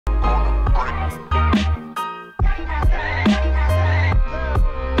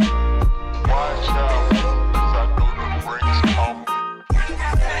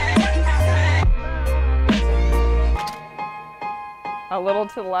A little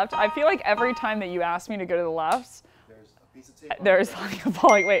to the left. I feel like every time that you ask me to go to the left, There's a piece of tape. there's like a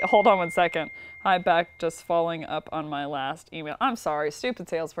falling. Wait, hold on 1 second. Hi, Beck. Just following up on my last email. I'm sorry, stupid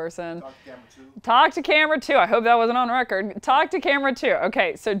salesperson. Talk to camera 2. Talk to camera 2. I hope that wasn't on record. Talk to camera 2.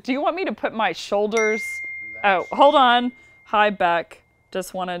 Okay, so do you want me to put my shoulders? Relax. Oh, hold on. Hi, Beck.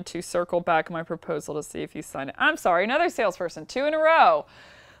 Just wanted to circle back my proposal to see if you signed it. I'm sorry, another salesperson. 2 in a row.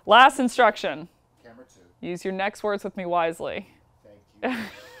 Last instruction. Camera 2. Use your next words with me wisely. Thank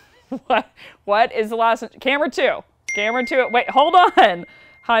you. What is the last? Camera 2. Camera 2. Wait, hold on.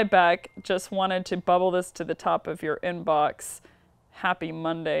 Hi, Beck. Just wanted to bubble this to the top of your inbox. Happy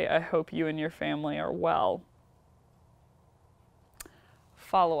Monday. I hope you and your family are well.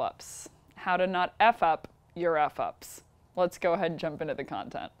 Follow-ups. How to not F up your F-ups. Let's go ahead and jump into the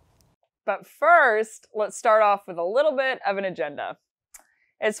content. But first, let's start off with a little bit of an agenda.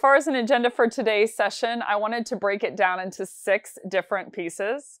 As far as an agenda for today's session, I wanted to break it down into 6 different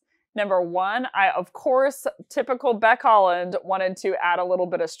pieces. Number 1, I, of course, typical Beck Holland, wanted to add a little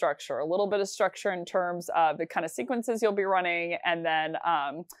bit of structure. A little bit of structure in terms of the kind of sequences you'll be running, and then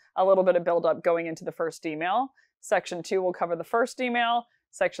a little bit of build-up going into the first email. Section 2 will cover the first email.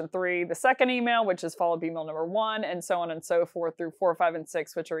 Section 3, the second email, which is follow-up email number 1, and so on and so forth through 4, 5, and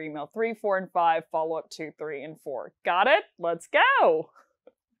 6, which are email 3, 4, and 5, follow-up 2, 3, and 4. Got it? Let's go!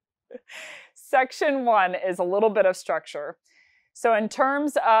 Section 1 is a little bit of structure. So in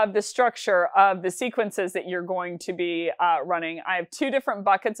terms of the structure of the sequences that you're going to be running, I have 2 different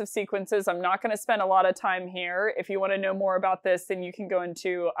buckets of sequences. I'm not going to spend a lot of time here. If you want to know more about this, then you can go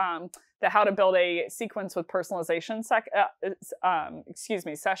into the how to build a sequence with personalization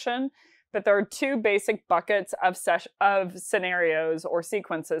session. But there are 2 basic buckets of scenarios or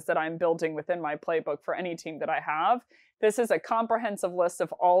sequences that I'm building within my playbook for any team that I have. This is a comprehensive list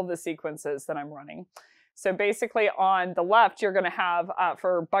of all of the sequences that I'm running. So basically on the left, you're going to have,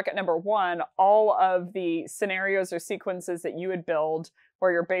 for bucket number 1, all of the scenarios or sequences that you would build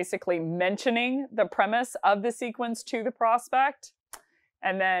where you're basically mentioning the premise of the sequence to the prospect.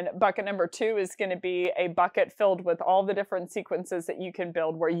 And then bucket number 2 is going to be a bucket filled with all the different sequences that you can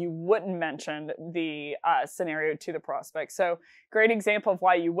build where you wouldn't mention the scenario to the prospect. So great example of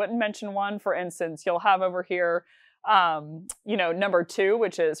why you wouldn't mention one. For instance, you'll have over here number 2,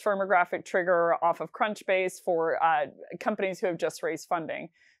 which is firmographic trigger off of Crunchbase for companies who have just raised funding.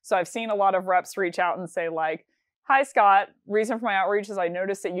 So I've seen a lot of reps reach out and say like, hi, Scott. Reason for my outreach is I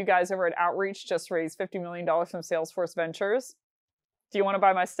noticed that you guys over at Outreach just raised $50 million from Salesforce Ventures. Do you want to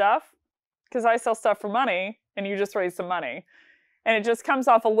buy my stuff? Because I sell stuff for money and you just raised some money. And it just comes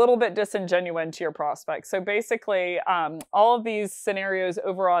off a little bit disingenuous to your prospects. So basically, all of these scenarios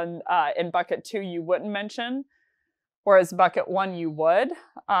over on in bucket 2 you wouldn't mention, whereas bucket 1 you would.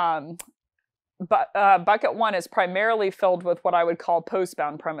 But bucket 1 is primarily filled with what I would call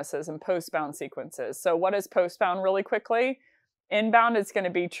postbound premises and postbound sequences. So what is postbound really quickly? Inbound is going to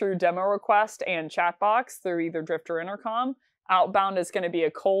be true demo request and chat box through either Drift or Intercom. Outbound is going to be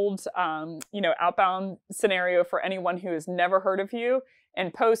a cold, outbound scenario for anyone who has never heard of you.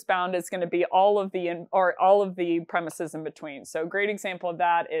 And postbound is going to be all of the premises in between. So a great example of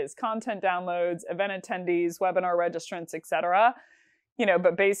that is content downloads, event attendees, webinar registrants, etc.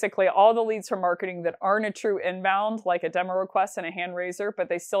 But basically all the leads for marketing that aren't a true inbound, like a demo request and a hand raiser, but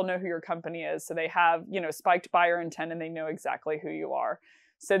they still know who your company is. So they have, spiked buyer intent and they know exactly who you are.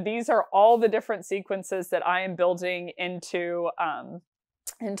 So these are all the different sequences that I am building into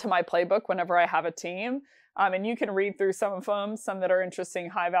my playbook whenever I have a team. And you can read through some of them, some that are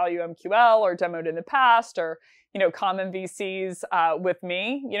interesting, high value MQL or demoed in the past, or, common VCs with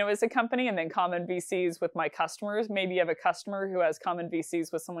me, as a company, and then common VCs with my customers. Maybe you have a customer who has common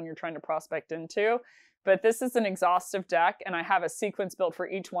VCs with someone you're trying to prospect into. But this is an exhaustive deck, and I have a sequence built for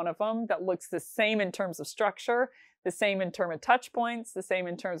each one of them that looks the same in terms of structure, the same in terms of touch points, the same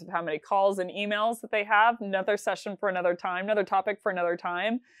in terms of how many calls and emails that they have. Another session for another time, another topic for another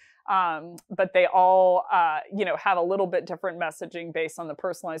time. But they all, have a little bit different messaging based on the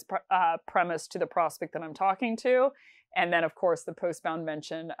personalized premise to the prospect that I'm talking to. And then, of course, the postbound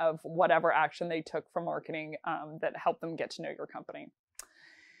mention of whatever action they took for marketing that helped them get to know your company.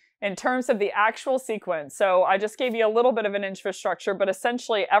 In terms of the actual sequence, so I just gave you a little bit of an infrastructure, but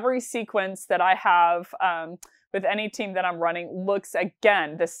essentially every sequence that I have with any team that I'm running looks,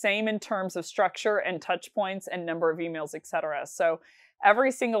 again, the same in terms of structure and touch points and number of emails, etc. So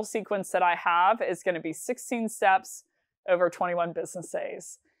every single sequence that I have is going to be 16 steps over 21 business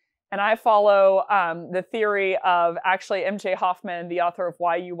days. And I follow the theory of actually MJ Hoffman, the author of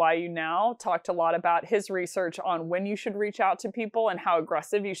Why You Now, talked a lot about his research on when you should reach out to people and how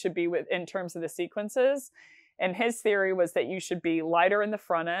aggressive you should be in terms of the sequences. And his theory was that you should be lighter in the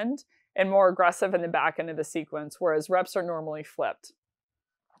front end and more aggressive in the back end of the sequence, whereas reps are normally flipped.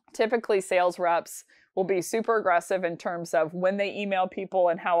 Typically, sales reps will be super aggressive in terms of when they email people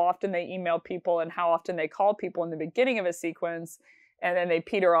and how often they email people and how often they call people in the beginning of a sequence, and then they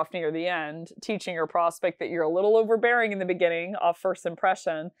peter off near the end, teaching your prospect that you're a little overbearing in the beginning off first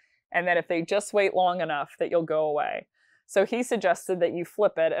impression, and that if they just wait long enough that you'll go away. So he suggested that you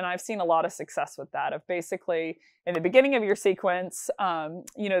flip it, and I've seen a lot of success with that, of basically in the beginning of your sequence,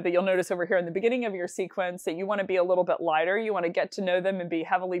 you know, that you'll notice over here in the beginning of your sequence that you want to be a little bit lighter. You want to get to know them and be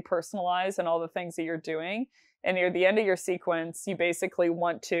heavily personalized in all the things that you're doing. And near the end of your sequence, you basically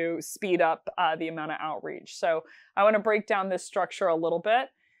want to speed up the amount of outreach. So I want to break down this structure a little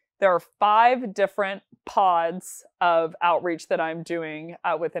bit. There are 5 different pods of outreach that I'm doing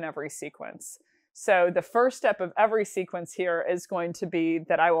within every sequence. So the first step of every sequence here is going to be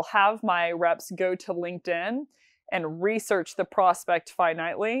that I will have my reps go to LinkedIn and research the prospect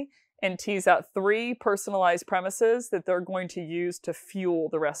finitely and tease out 3 personalized premises that they're going to use to fuel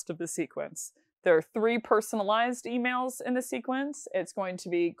the rest of the sequence. There are 3 personalized emails in the sequence. It's going to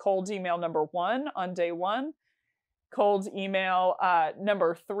be cold email number 1 on day 1, cold email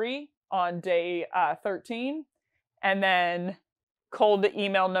number 3 on day 13, and then cold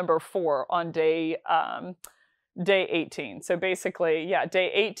email number 4 on day 18. So basically, yeah,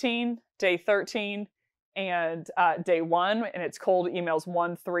 day 18, day 13, and day 1, and it's cold emails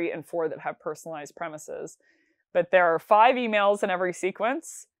 1, 3, and 4 that have personalized premises. But there are 5 emails in every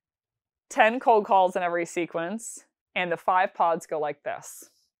sequence, 10 cold calls in every sequence, and the 5 pods go like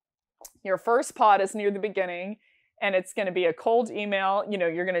this. Your first pod is near the beginning, and it's going to be a cold email. You know,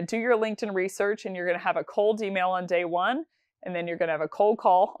 you're going to do your LinkedIn research, and you're going to have a cold email on day 1, and then you're going to have a cold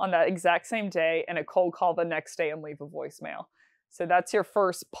call on that exact same day and a cold call the next day and leave a voicemail. So that's your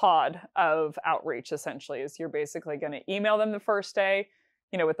first pod of outreach, essentially, is you're basically going to email them the first day,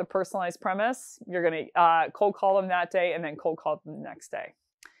 you know, with the personalized premise. You're going to cold call them that day and then cold call them the next day.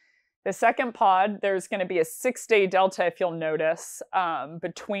 The second pod, there's going to be a 6-day delta, if you'll notice,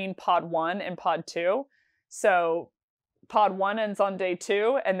 between pod 1 and pod 2. So pod 1 ends on day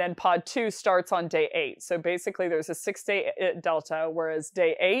 2, and then pod 2 starts on day 8. So basically there's a 6-day delta, whereas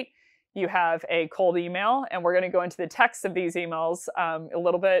day 8, you have a cold email, and we're going to go into the text of these emails a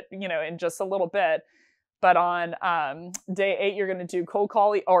little bit, you know, in just a little bit. But on day 8, you're going to do cold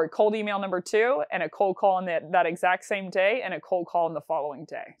call or cold email number 2, and a cold call on that exact same day, and a cold call on the following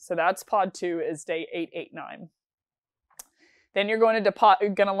day. So that's pod 2 is day 8, 8, 9. Then you're going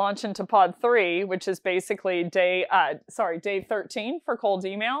to launch into pod 3, which is basically day 13 for cold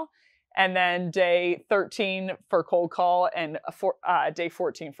email, and then day 13 for cold call, and day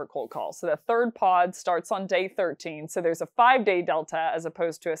 14 for cold call. So the third pod starts on day 13. So there's a 5-day delta as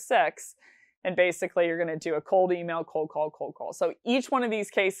opposed to a 6. And basically you're going to do a cold email, cold call, cold call. So each one of these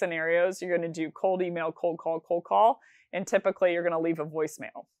case scenarios, you're going to do cold email, cold call, and typically you're going to leave a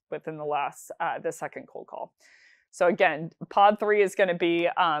voicemail within the second cold call. So again, pod 3 is going to be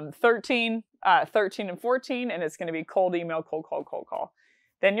 13, and 14, and it's going to be cold email, cold call.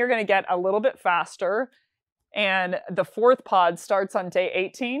 Then you're going to get a little bit faster, and the 4th pod starts on day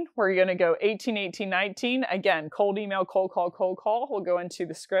 18, where you're going to go 18, 18, 19. Again, cold email, cold call. We'll go into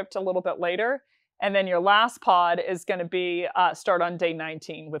the script a little bit later. And then your last pod is going to be start on day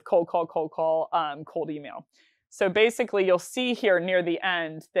 19 with cold call, cold email. So basically, you'll see here near the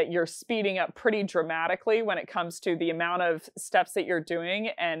end that you're speeding up pretty dramatically when it comes to the amount of steps that you're doing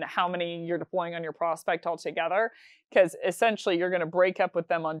and how many you're deploying on your prospect altogether, because essentially you're going to break up with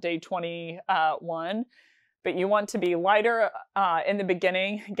them on day 21. But you want to be lighter in the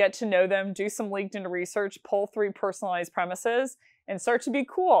beginning, get to know them, do some LinkedIn research, pull 3 personalized premises, and start to be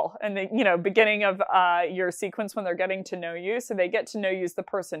cool in the beginning of your sequence when they're getting to know you. So they get to know you as the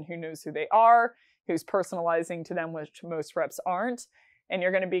person who knows who they are, who's personalizing to them, which most reps aren't. And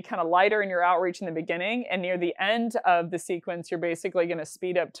you're going to be kind of lighter in your outreach in the beginning. And near the end of the sequence, you're basically going to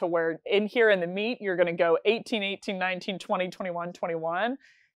speed up to where in here in the meat, you're going to go 18, 18, 19, 20, 21, 21,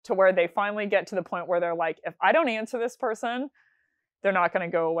 to where they finally get to the point where they're like, if I don't answer this person, they're not going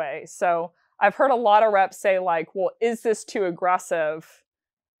to go away. So I've heard a lot of reps say like, well, is this too aggressive?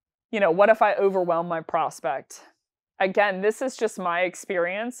 You know, what if I overwhelm my prospect? Again, this is just my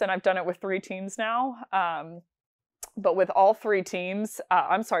experience, and I've done it with 3 teams now. But with all 4 teams,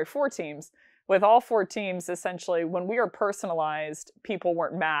 with all 4 teams, essentially, when we were personalized, people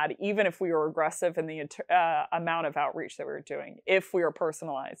weren't mad, even if we were aggressive in the amount of outreach that we were doing, if we were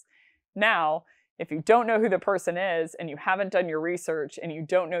personalized. Now, if you don't know who the person is and you haven't done your research and you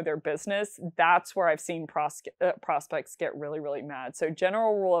don't know their business, that's where I've seen prospects get really, really mad. So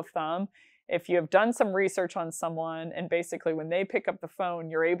general rule of thumb if you have done some research on someone and basically when they pick up the phone,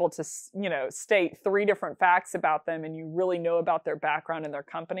 you're able to, state 3 different facts about them and you really know about their background and their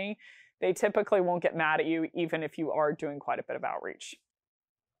company, they typically won't get mad at you even if you are doing quite a bit of outreach.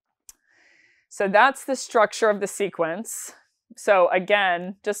 So that's the structure of the sequence. So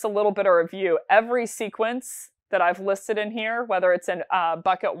again, just a little bit of review. Every sequence that I've listed in here, whether it's in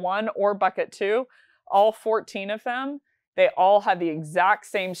bucket 1 or bucket 2, all 14 of them, they all have the exact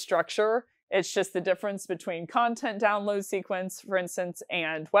same structure. It's just the difference between content download sequence, for instance,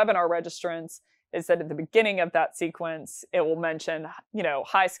 and webinar registrants is that at the beginning of that sequence, it will mention,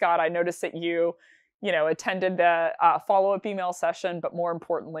 hi, Scott, I noticed that you attended the follow-up email session, but more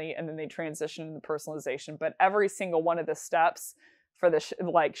importantly, and then they transition into personalization. But every single one of the steps for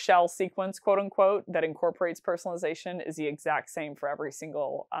the shell sequence, quote unquote, that incorporates personalization is the exact same for every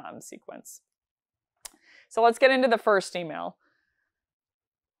single sequence. So let's get into the first email.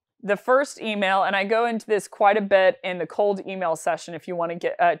 The first email, and I go into this quite a bit in the cold email session if you want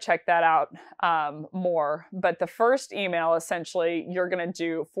to check that out more. But the first email, essentially, you're going to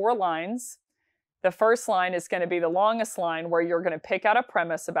do 4 lines. The first line is going to be the longest line where you're going to pick out a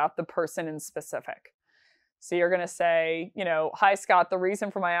premise about the person in specific. So you're going to say, hi, Scott, the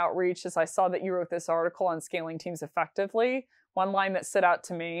reason for my outreach is I saw that you wrote this article on scaling teams effectively. One line that stood out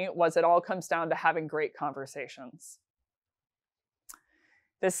to me was it all comes down to having great conversations.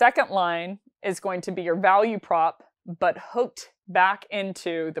 The second line is going to be your value prop, but hooked back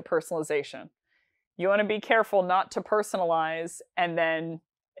into the personalization. You want to be careful not to personalize and then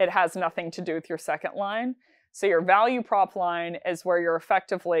it has nothing to do with your second line. So your value prop line is where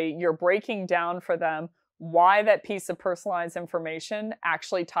you're breaking down for them why that piece of personalized information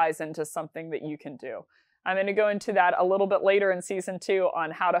actually ties into something that you can do. I'm going to go into that a little bit later in season 2 on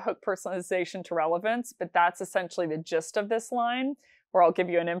how to hook personalization to relevance, but that's essentially the gist of this line, where I'll give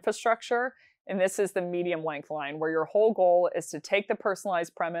you an infrastructure. And this is the medium length line, where your whole goal is to take the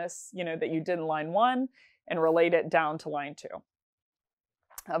personalized premise, that you did in line 1 and relate it down to line 2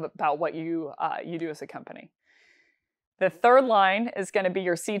 about what you do as a company. The third line is going to be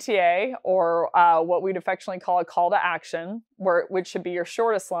your CTA, or what we'd affectionately call a call to action, which should be your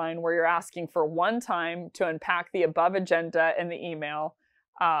shortest line, where you're asking for one time to unpack the above agenda in the email,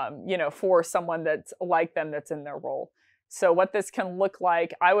 for someone that's like them that's in their role. So what this can look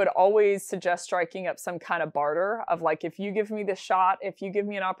like, I would always suggest striking up some kind of barter of like, if you give me the shot, if you give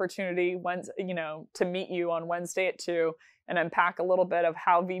me an opportunity, to meet you on Wednesday at 2 and unpack a little bit of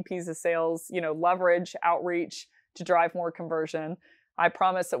how VPs of sales, leverage outreach to drive more conversion, I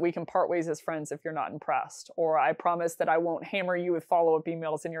promise that we can part ways as friends if you're not impressed. Or I promise that I won't hammer you with follow-up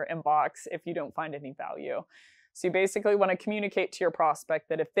emails in your inbox if you don't find any value. So you basically want to communicate to your prospect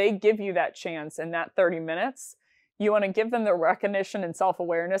that if they give you that chance in that 30 minutes, you want to give them the recognition and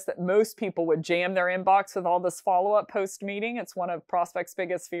self-awareness that most people would jam their inbox with all this follow-up post-meeting. It's one of prospects'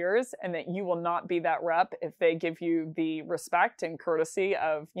 biggest fears, and that you will not be that rep if they give you the respect and courtesy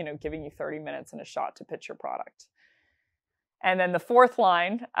of, giving you 30 minutes and a shot to pitch your product. And then the fourth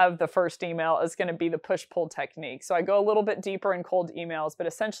line of the first email is going to be the push-pull technique. So I go a little bit deeper in cold emails, but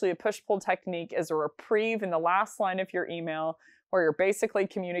essentially a push-pull technique is a reprieve in the last line of your email where you're basically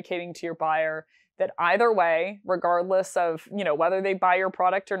communicating to your buyer that either way, regardless of, whether they buy your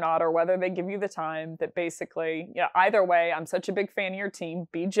product or not, or whether they give you the time, that basically, either way, I'm such a big fan of your team,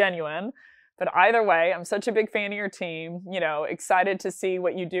 be genuine. But either way, I'm such a big fan of your team, excited to see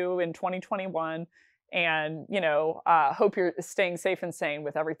what you do in 2021. And, hope you're staying safe and sane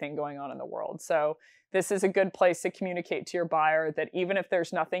with everything going on in the world. So this is a good place to communicate to your buyer that even if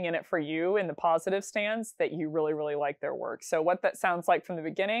there's nothing in it for you in the positive stance, that you really, really like their work. So what that sounds like from the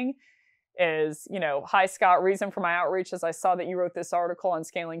beginning is, hi, Scott, reason for my outreach is I saw that you wrote this article on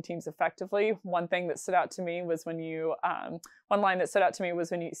scaling teams effectively. One line that stood out to me was when you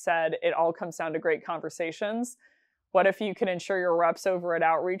said it all comes down to great conversations. What if you can ensure your reps over at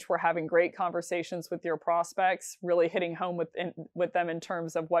Outreach were having great conversations with your prospects, really hitting home with them in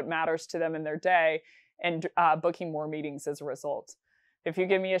terms of what matters to them in their day, and booking more meetings as a result? If you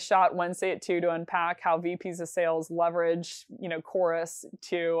give me a shot Wednesday at 2 to unpack how VPs of sales leverage, Chorus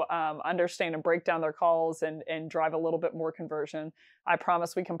to understand and break down their calls and drive a little bit more conversion, I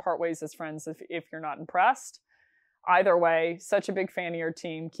promise we can part ways as friends if you're not impressed. Either way, such a big fan of your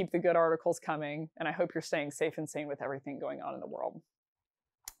team. Keep the good articles coming, and I hope you're staying safe and sane with everything going on in the world.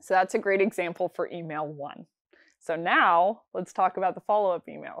 So that's a great example for email 1. So now let's talk about the follow-up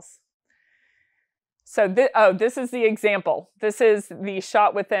emails. So this is the example. This is the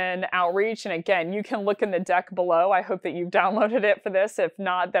shot within Outreach. And again, you can look in the deck below. I hope that you've downloaded it for this. If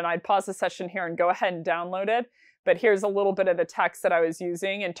not, then I'd pause the session here and go ahead and download it. But here's a little bit of the text that I was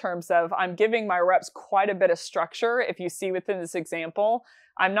using in terms of I'm giving my reps quite a bit of structure. If you see within this example,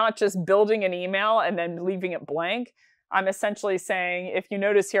 I'm not just building an email and then leaving it blank. I'm essentially saying, if you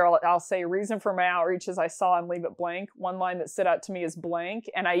notice here, I'll say reason for my outreach is I saw and leave it blank. One line that stood out to me is blank.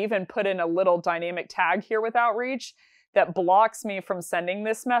 And I even put in a little dynamic tag here with outreach that blocks me from sending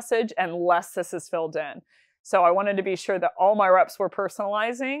this message unless this is filled in. So I wanted to be sure that all my reps were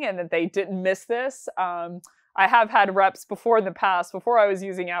personalizing and that they didn't miss this. I have had reps before in the past, before I was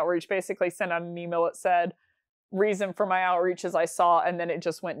using outreach, basically send out an email that said, reason for my outreach is I saw, and then it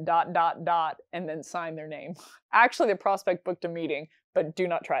just went ... and then signed their name. Actually, the prospect booked a meeting, but do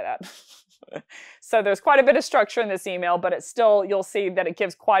not try that. So there's quite a bit of structure in this email, but it's still, you'll see that it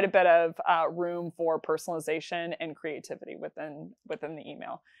gives quite a bit of room for personalization and creativity within the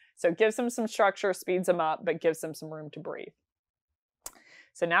email. So it gives them some structure, speeds them up, but gives them some room to breathe.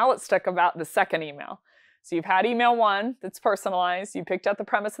 So now let's talk about the second email. So you've had email 1 that's personalized. You picked out the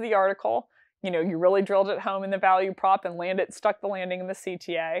premise of the article. You really drilled it home in the value prop and stuck the landing in the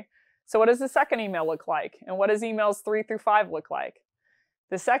CTA. So what does the second email look like? And what does emails 3 through 5 look like?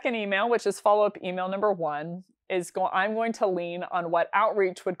 The second email, which is follow-up email number 1, I'm going to lean on what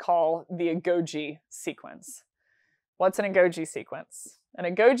outreach would call the Agoji sequence. What's an Agoji sequence? An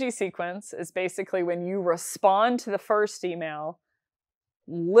Agoji sequence is basically when you respond to the first email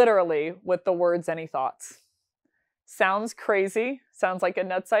literally with the words, any thoughts. Sounds crazy, sounds like a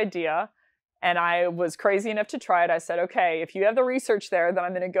nuts idea. And I was crazy enough to try it. I said, okay, if you have the research there, then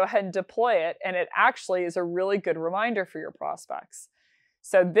I'm going to go ahead and deploy it. And it actually is a really good reminder for your prospects.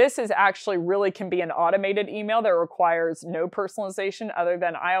 So this is actually really can be an automated email that requires no personalization other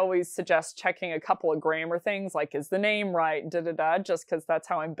than I always suggest checking a couple of grammar things like is the name right, just because that's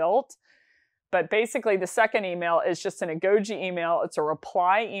how I'm built. But basically the second email is just an Agoji email. It's a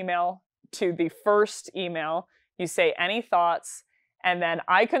reply email to the first email. You say any thoughts, and then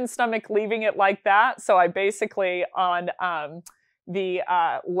I couldn't stomach leaving it like that. So I basically on the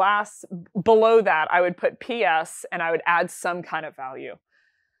last below that, I would put PS and I would add some kind of value.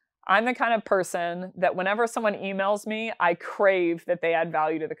 I'm the kind of person that whenever someone emails me, I crave that they add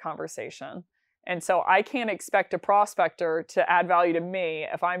value to the conversation. And so I can't expect a prospector to add value to me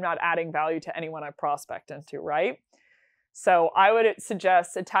if I'm not adding value to anyone I prospect into, right? So I would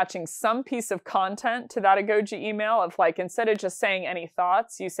suggest attaching some piece of content to that Agoji email of like, instead of just saying any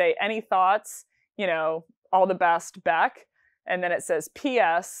thoughts, you say any thoughts, all the best, Beck. And then it says,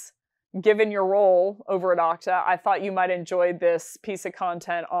 PS, given your role over at Okta, I thought you might enjoy this piece of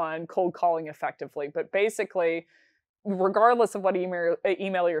content on cold calling effectively. But basically, regardless of what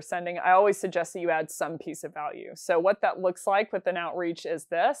email you're sending, I always suggest that you add some piece of value. So what that looks like with an outreach is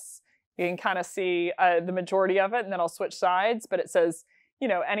this. You can kind of see the majority of it, and then I'll switch sides. But it says,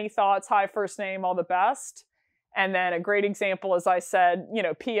 any thoughts, hi, first name, all the best. And then a great example, as I said,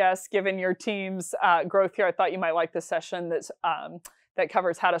 PS, given your team's growth here, I thought you might like this session that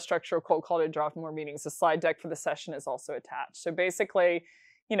covers how to structure a cold call to draw more meetings. The slide deck for the session is also attached. So basically,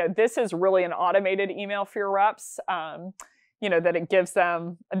 this is really an automated email for your reps, that it gives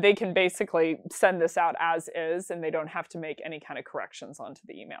them, they can basically send this out as is, and they don't have to make any kind of corrections onto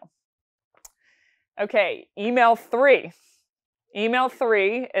the email. Okay, email 3. Email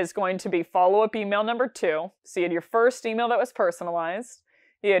 3 is going to be follow-up email number 2. So you had your first email that was personalized.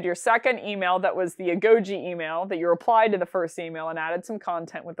 You had your second email that was the Agoji email that you replied to the first email and added some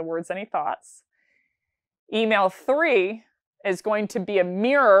content with the words, any thoughts. Email 3 is going to be a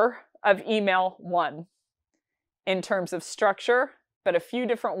mirror of email 1 in terms of structure, but a few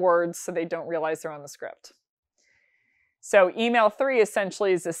different words so they don't realize they're on the script. So email 3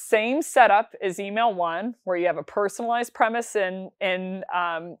 essentially is the same setup as email 1, where you have a personalized premise in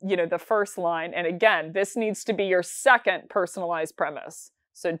the first line. And again, this needs to be your second personalized premise.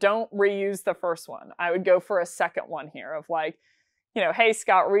 So don't reuse the first one. I would go for a second one here of like, hey,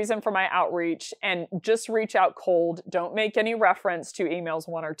 Scott, reason for my outreach, and just reach out cold. Don't make any reference to emails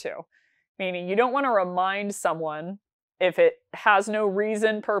 1 or 2. Meaning you don't want to remind someone if it has no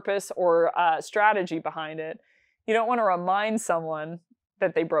reason, purpose, or strategy behind it. You don't want to remind someone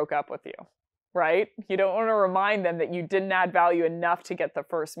that they broke up with you, right? You don't want to remind them that you didn't add value enough to get the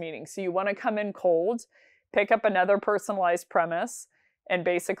first meeting. So you want to come in cold, pick up another personalized premise, and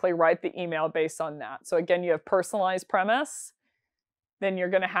basically write the email based on that. So again, you have personalized premise. Then you're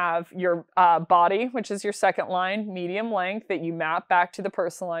going to have your body, which is your second line, medium length, that you map back to the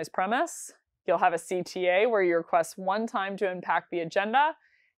personalized premise. You'll have a CTA where you request one time to impact the agenda,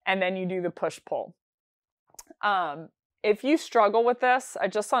 and then you do the push-pull. If you struggle with this,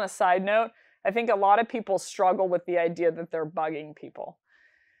 just on a side note, I think a lot of people struggle with the idea that they're bugging people.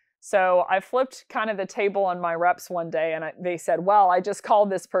 So I flipped kind of the table on my reps one day, and they said, well, I just called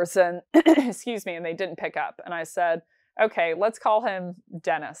this person, excuse me, and they didn't pick up. And I said, okay, let's call him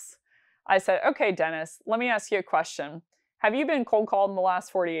Dennis. I said, okay, Dennis, let me ask you a question. Have you been cold called in the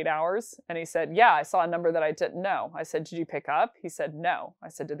last 48 hours? And he said, yeah, I saw a number that I didn't know. I said, did you pick up? He said, no. I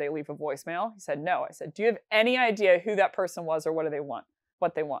said, did they leave a voicemail? He said, no. I said, do you have any idea who that person was or what do they want?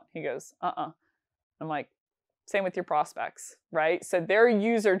 What they want? He goes, I'm like, same with your prospects, right? So their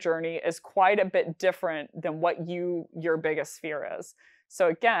user journey is quite a bit different than what your biggest fear is. So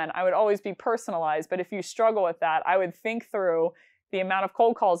again, I would always be personalized, but if you struggle with that, I would think through the amount of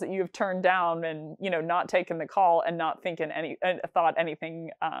cold calls that you have turned down and, not taken the call and not thought anything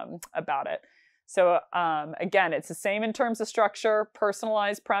about it. So again, it's the same in terms of structure,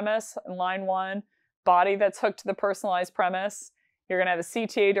 personalized premise in line 1, body that's hooked to the personalized premise. You're going to have a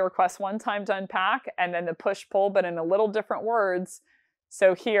CTA to request one time to unpack, and then the push-pull, but in a little different words.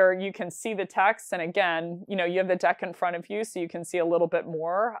 So here you can see the text, and again, you have the deck in front of you, so you can see a little bit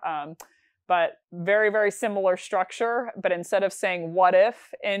more. But very, very similar structure. But instead of saying what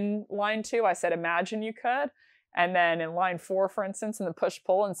if in line 2, I said imagine you could. And then in line 4, for instance, in the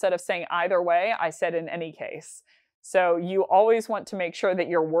push-pull, instead of saying either way, I said in any case. So you always want to make sure that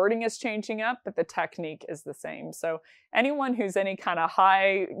your wording is changing up, but the technique is the same. So anyone who's any kind of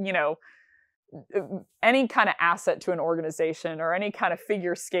high, any kind of asset to an organization or any kind of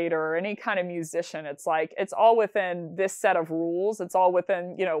figure skater or any kind of musician, it's like, it's all within this set of rules. It's all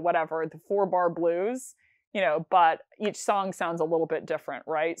within, whatever, the 4-bar blues, but each song sounds a little bit different,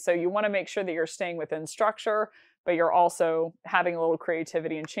 right? So you want to make sure that you're staying within structure, but you're also having a little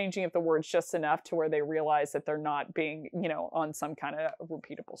creativity and changing up the words just enough to where they realize that they're not being, on some kind of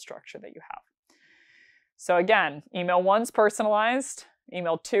repeatable structure that you have. So again, email 1's personalized.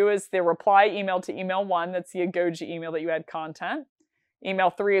 Email 2 is the reply email to email 1. That's the Agoji email that you had content.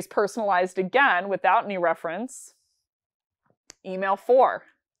 Email 3 is personalized again without any reference. Email 4.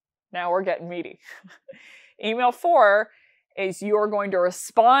 Now we're getting meaty. Email 4 is you're going to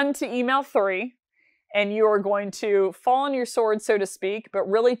respond to email 3. And you are going to fall on your sword, so to speak, but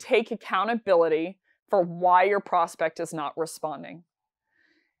really take accountability for why your prospect is not responding.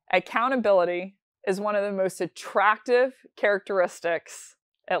 Accountability is one of the most attractive characteristics,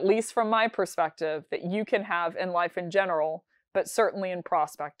 at least from my perspective, that you can have in life in general, but certainly in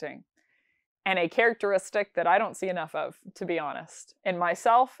prospecting. And a characteristic that I don't see enough of, to be honest, in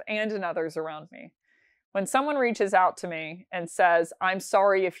myself and in others around me. When someone reaches out to me and says, I'm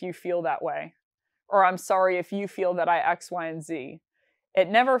sorry if you feel that way, or I'm sorry if you feel that I X, Y, and Z. It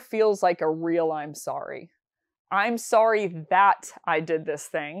never feels like a real I'm sorry. I'm sorry that I did this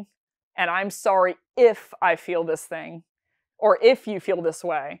thing, and I'm sorry if I feel this thing, or if you feel this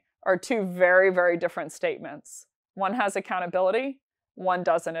way, are two very, very different statements. One has accountability, one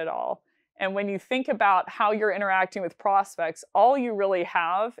doesn't at all. And when you think about how you're interacting with prospects, all you really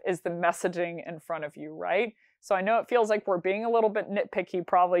have is the messaging in front of you, right? So I know it feels like we're being a little bit nitpicky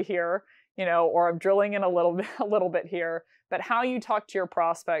probably here, or I'm drilling in a little bit here, but how you talk to your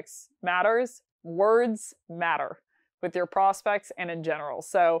prospects matters. Words matter with your prospects and in general.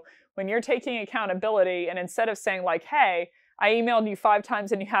 So when you're taking accountability and instead of saying like, hey, I emailed you 5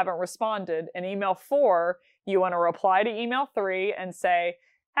 times and you haven't responded, in email 4, you want to reply to email 3 and say,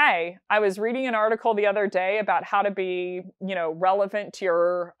 hey, I was reading an article the other day about how to be, relevant to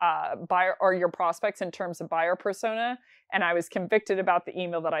your buyer or your prospects in terms of buyer persona, and I was convicted about the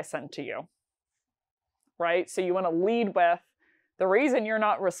email that I sent to you. Right? So you want to lead with, the reason you're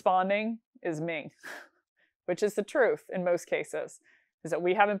not responding is me, which is the truth in most cases, is that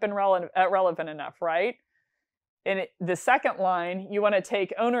we haven't been relevant enough, right? In the second line, you want to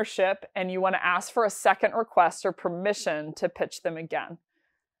take ownership and you want to ask for a second request or permission to pitch them again.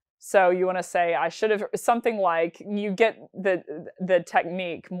 So you want to say, I should have, something like, you get the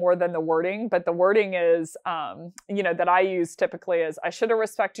technique more than the wording, but the wording is, that I use typically is, I should have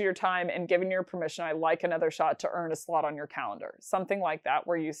respected your time and given your permission. I'd like another shot to earn a slot on your calendar. Something like that,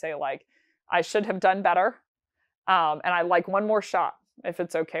 where you say like, I should have done better. And I'd like one more shot if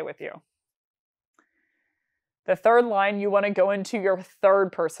it's okay with you. The third line, you want to go into your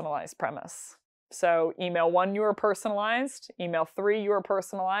third personalized premise. So email 1, you are personalized. Email 3, you are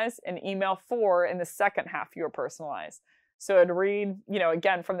personalized. And email 4, in the second half, you are personalized. So it'd read,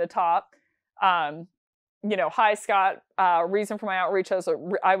 again, from the top, hi, Scott, reason for my outreach is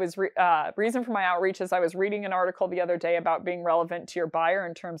I was reading an article the other day about being relevant to your buyer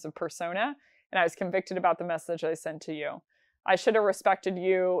in terms of persona, and I was convicted about the message I sent to you. I should have respected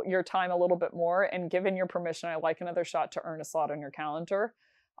your time a little bit more and given your permission. I'd like another shot to earn a slot on your calendar.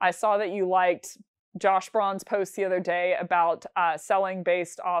 I saw that you liked Josh Braun's post the other day about selling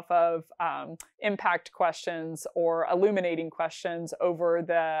based off of impact questions or illuminating questions over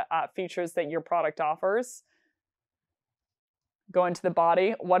the features that your product offers. Go into the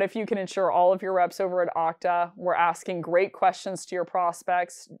body. What if you can ensure all of your reps over at Okta were asking great questions to your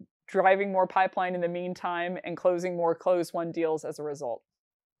prospects, driving more pipeline in the meantime, and closing more close-won deals as a result?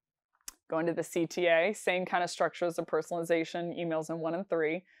 Go into the CTA, same kind of structure as the personalization, emails in 1 and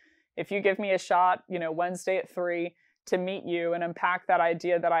 3. If you give me a shot, Wednesday at 3 to meet you and unpack that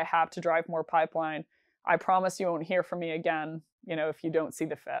idea that I have to drive more pipeline, I promise you won't hear from me again, if you don't see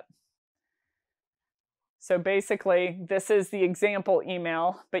the fit. So basically, this is the example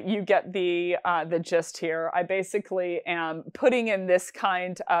email, but you get the gist here. I basically am putting in this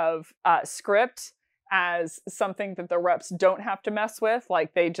kind of script as something that the reps don't have to mess with.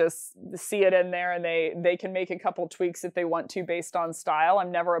 Like, they just see it in there and they can make a couple tweaks if they want to based on style.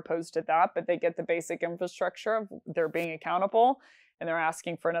 I'm never opposed to that, but they get the basic infrastructure of they're being accountable and they're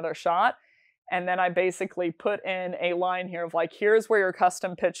asking for another shot. And then I basically put in a line here of like, here's where your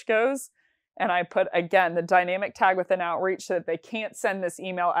custom pitch goes. And I put, again, the dynamic tag within outreach so that they can't send this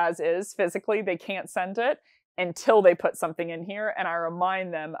email as is physically. They can't send it until they put something in here. And I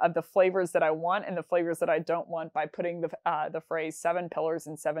remind them of the flavors that I want and the flavors that I don't want by putting the phrase 7 pillars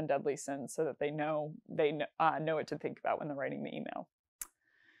and 7 deadly sins so that they know what to think about when they're writing the email.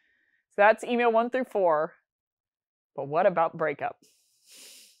 So that's email 1 through 4. But what about breakup?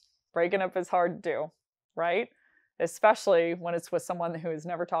 Breaking up is hard to do, right? Especially when it's with someone who has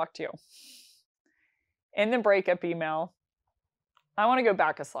never talked to you. In the breakup email, I want to go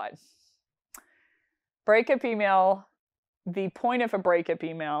back a slide. Breakup email, the point of a breakup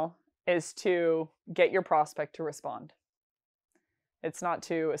email is to get your prospect to respond. It's not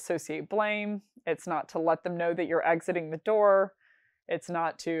to associate blame. It's not to let them know that you're exiting the door. It's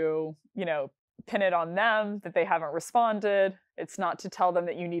not to, pin it on them that they haven't responded. It's not to tell them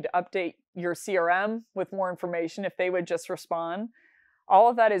that you need to update your CRM with more information if they would just respond. All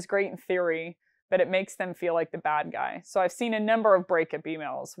of that is great in theory, but it makes them feel like the bad guy. So I've seen a number of breakup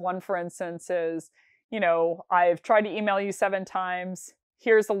emails. One, for instance, is, I've tried to email you 7 times.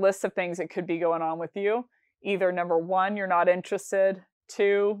 Here's a list of things that could be going on with you. Either number 1, you're not interested.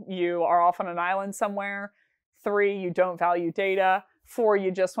 2, you are off on an island somewhere. 3, you don't value data. 4, you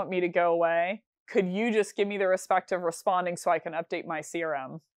just want me to go away. Could you just give me the respect of responding so I can update my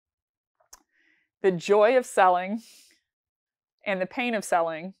CRM? The joy of selling and the pain of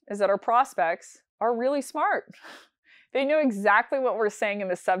selling is that our prospects are really smart. They know exactly what we're saying in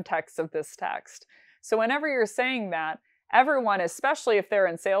the subtext of this text. So whenever you're saying that, everyone, especially if they're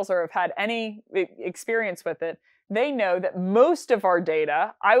in sales or have had any experience with it, they know that most of our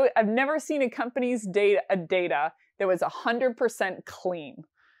data, I've never seen a company's data that was 100% clean.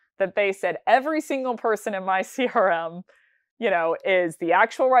 That they said every single person in my CRM, is the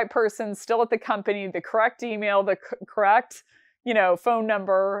actual right person, still at the company, the correct email, the correct, phone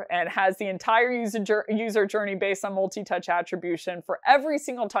number, and has the entire user journey based on multi-touch attribution for every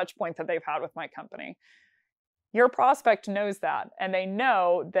single touch point that they've had with my company. Your prospect knows that, and they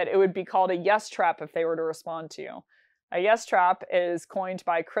know that it would be called a yes trap if they were to respond to you. A yes trap is coined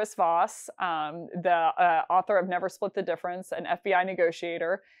by Chris Voss, the author of Never Split the Difference, an FBI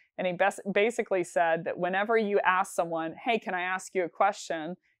negotiator. And he basically said that whenever you ask someone, hey, can I ask you a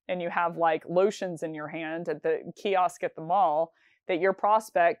question? And you have like lotions in your hand at the kiosk at the mall, that your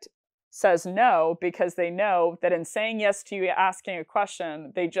prospect says no because they know that in saying yes to you asking a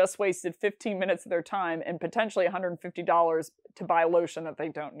question, they just wasted 15 minutes of their time and potentially $150 to buy lotion that they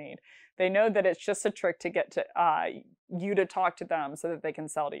don't need. They know that it's just a trick to get to you to talk to them so that they can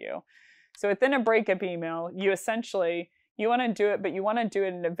sell to you. So within a breakup email, you want to do it, but you want to do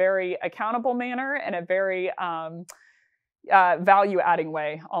it in a very accountable manner and a very value-adding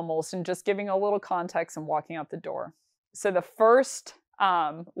way almost, and just giving a little context and walking out the door. So the first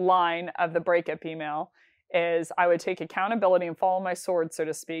line of the breakup email is I would take accountability and follow my sword, so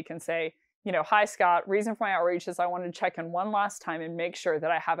to speak, and say, hi, Scott, reason for my outreach is I wanted to check in one last time and make sure that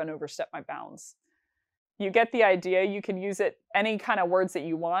I haven't overstepped my bounds. You get the idea. You can use it any kind of words that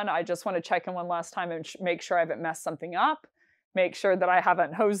you want. I just want to check in one last time and make sure I haven't messed something up, make sure that I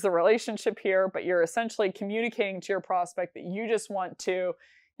haven't hosed the relationship here, but you're essentially communicating to your prospect that you just want to,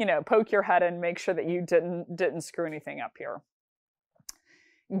 poke your head and make sure that you didn't screw anything up here.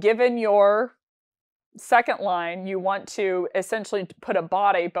 Given your second line, you want to essentially put a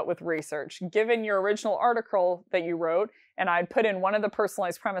body, but with research. Given your original article that you wrote, and I'd put in one of the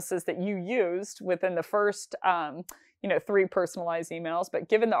personalized premises that you used within the first, 3 personalized emails, but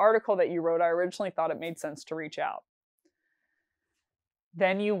given the article that you wrote, I originally thought it made sense to reach out.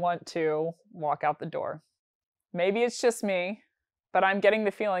 then you want to walk out the door. Maybe it's just me, but I'm getting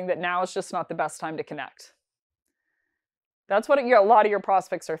the feeling that now is just not the best time to connect. That's what a lot of your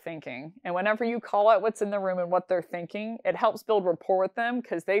prospects are thinking. And whenever you call out what's in the room and what they're thinking, it helps build rapport with them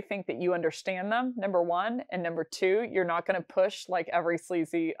because they think that you understand them, number one. And number two, you're not going to push like every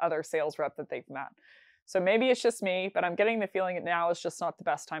sleazy other sales rep that they've met. So maybe it's just me, but I'm getting the feeling that now is just not the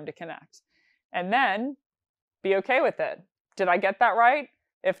best time to connect. And then be okay with it. Did I get that right?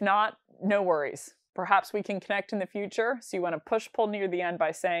 If not, no worries. Perhaps we can connect in the future. So you want to push-pull near the end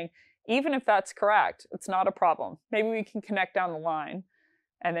by saying, even if that's correct, it's not a problem. Maybe we can connect down the line,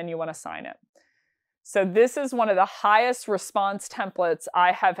 and then you want to sign it. So this is one of the highest response templates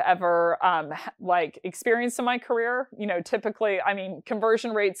I have ever experienced in my career. You know, typically, I mean,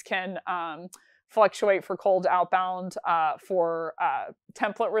 conversion rates can fluctuate for cold outbound for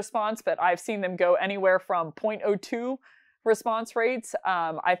template response, but I've seen them go anywhere from 0.02 response rates.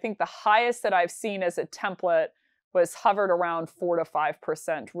 I think the highest that I've seen as a template was hovered around 4 to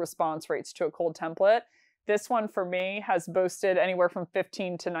 5% response rates to a cold template. This one for me has boasted anywhere from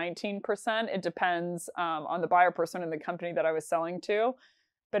 15 to 19%. It depends on the buyer persona and the company that I was selling to.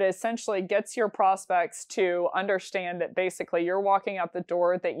 But it essentially gets your prospects to understand that basically you're walking out the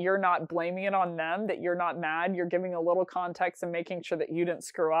door, that you're not blaming it on them, that you're not mad, you're giving a little context and making sure that you didn't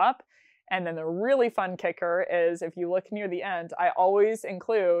screw up. And then the really fun kicker is if you look near the end, I always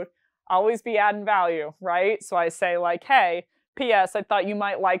include, always be adding value, right? So I say like, hey, P.S. I thought you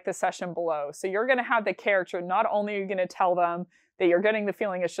might like the session below. So you're going to have the character. Not only are you going to tell them that you're getting the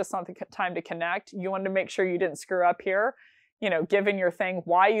feeling it's just not the time to connect, you want to make sure you didn't screw up here, you know, given your thing,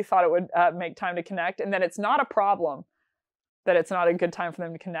 why you thought it would make time to connect, and then it's not a problem that it's not a good time for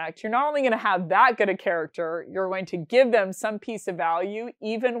them to connect. You're not only going to have that good a character, you're going to give them some piece of value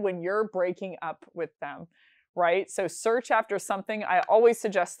even when you're breaking up with them. Right? So search after something. I always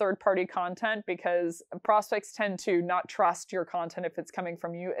suggest third-party content because prospects tend to not trust your content if it's coming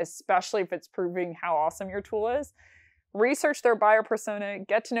from you, especially if it's proving how awesome your tool is. Research their buyer persona,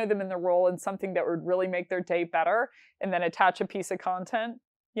 get to know them in the role and something that would really make their day better, and then attach a piece of content,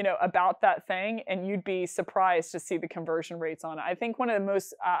 you know, about that thing, and you'd be surprised to see the conversion rates on it. I think one of the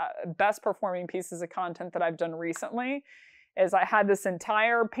most best performing pieces of content that I've done recently is I had this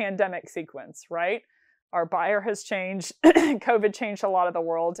entire pandemic sequence, right? Our buyer has changed. COVID changed a lot of the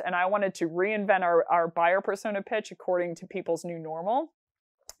world. And I wanted to reinvent our buyer persona pitch according to people's new normal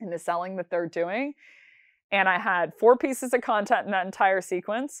and the selling that they're doing. And I had 4 pieces of content in that entire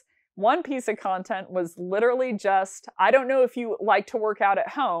sequence. One piece of content was literally just, I don't know if you like to work out at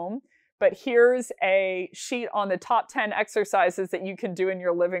home, but here's a sheet on the top 10 exercises that you can do in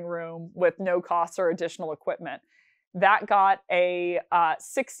your living room with no cost or additional equipment. That got a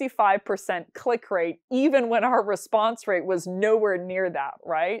 65% click rate, even when our response rate was nowhere near that,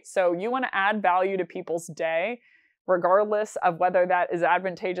 right? So you want to add value to people's day, regardless of whether that is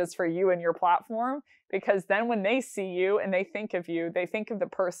advantageous for you and your platform, because then when they see you and they think of you, they think of the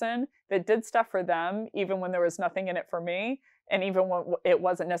person that did stuff for them, even when there was nothing in it for me, and even when it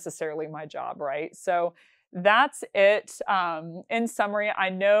wasn't necessarily my job, right? So that's it. In summary, I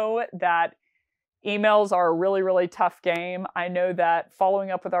know that emails are a really, really tough game. I know that following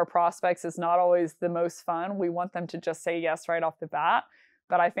up with our prospects is not always the most fun. We want them to just say yes right off the bat.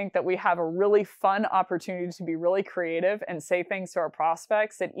 But I think that we have a really fun opportunity to be really creative and say things to our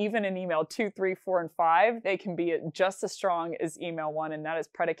prospects that even in email 2, 3, 4, and 5, they can be just as strong as email 1. And that is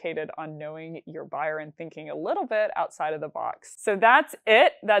predicated on knowing your buyer and thinking a little bit outside of the box. So that's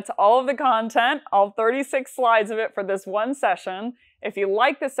it. That's all of the content, all 36 slides of it for this one session. If you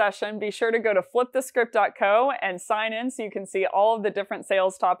like the session, be sure to go to flipthescript.co and sign in so you can see all of the different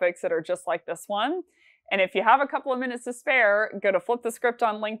sales topics that are just like this one. And if you have a couple of minutes to spare, go to Flip the Script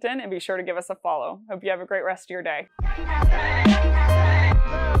on LinkedIn and be sure to give us a follow. Hope you have a great rest of your day.